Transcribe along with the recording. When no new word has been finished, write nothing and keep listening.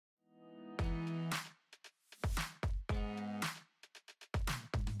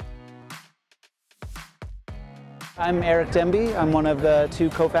I'm Eric Demby. I'm one of the two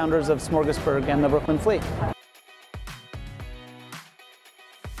co-founders of Smorgasburg and the Brooklyn Fleet.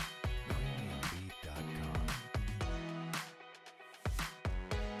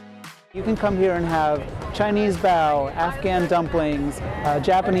 You can come here and have Chinese bao, Afghan dumplings,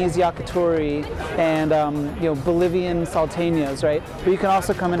 Japanese yakitori, and Bolivian salteñas, right? But you can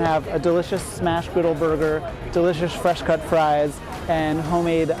also come and have a delicious smashed griddle burger, delicious fresh cut fries, and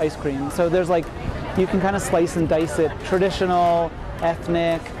homemade ice cream. So there's you can kind of slice and dice it, traditional,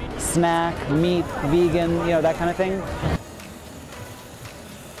 ethnic, snack, meat, vegan, that kind of thing.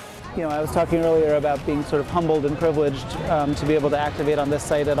 I was talking earlier about being sort of humbled and privileged to be able to activate on this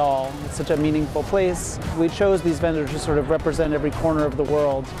site at all. It's such a meaningful place. We chose these vendors to sort of represent every corner of the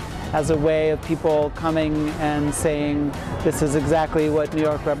world as a way of people coming and saying, this is exactly what New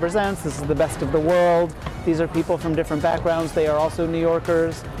York represents, this is the best of the world. These are people from different backgrounds, they are also New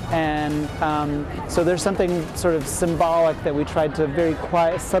Yorkers, and so there's something sort of symbolic that we tried to very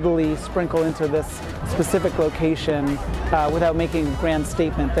subtly sprinkle into this specific location without making a grand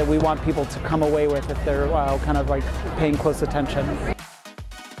statement that we want people to come away with if they're kind of paying close attention.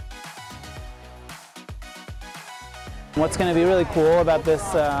 What's going to be really cool about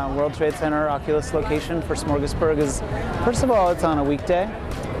this World Trade Center Oculus location for Smorgasburg is, first of all, it's on a weekday,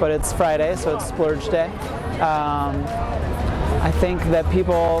 but it's Friday, so it's splurge day. I think that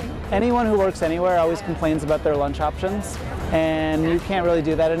anyone who works anywhere always complains about their lunch options, and you can't really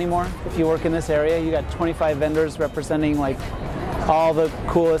do that anymore. If you work in this area, you got 25 vendors representing all the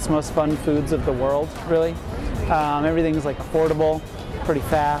coolest, most fun foods of the world, really. Everything's affordable, pretty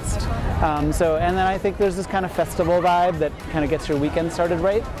fast. And then I think there's this kind of festival vibe that kind of gets your weekend started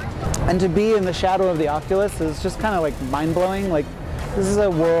right. And to be in the shadow of the Oculus is just kind of mind-blowing. This is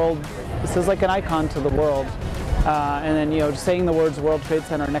this is an icon to the world. And then, just saying the words World Trade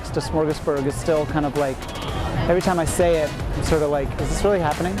Center next to Smorgasburg is still kind of every time I say it, I'm sort of is this really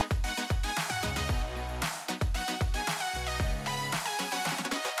happening?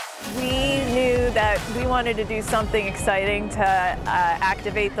 We knew that we wanted to do something exciting to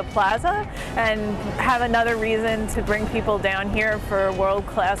activate the plaza and have another reason to bring people down here for a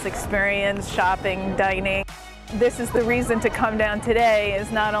world-class experience, shopping, dining. This is the reason to come down today,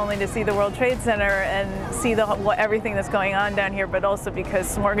 is not only to see the World Trade Center and see everything that's going on down here, but also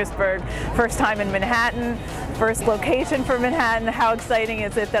because Smorgasburg, first time in Manhattan, first location for Manhattan. How exciting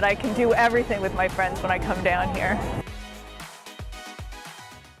is it that I can do everything with my friends when I come down here?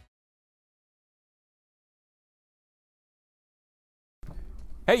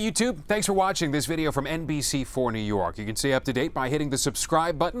 Hey YouTube, thanks for watching this video from NBC4 New York. You can stay up to date by hitting the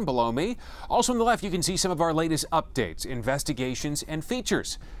subscribe button below me. Also on the left, you can see some of our latest updates, investigations, and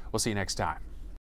features. We'll see you next time.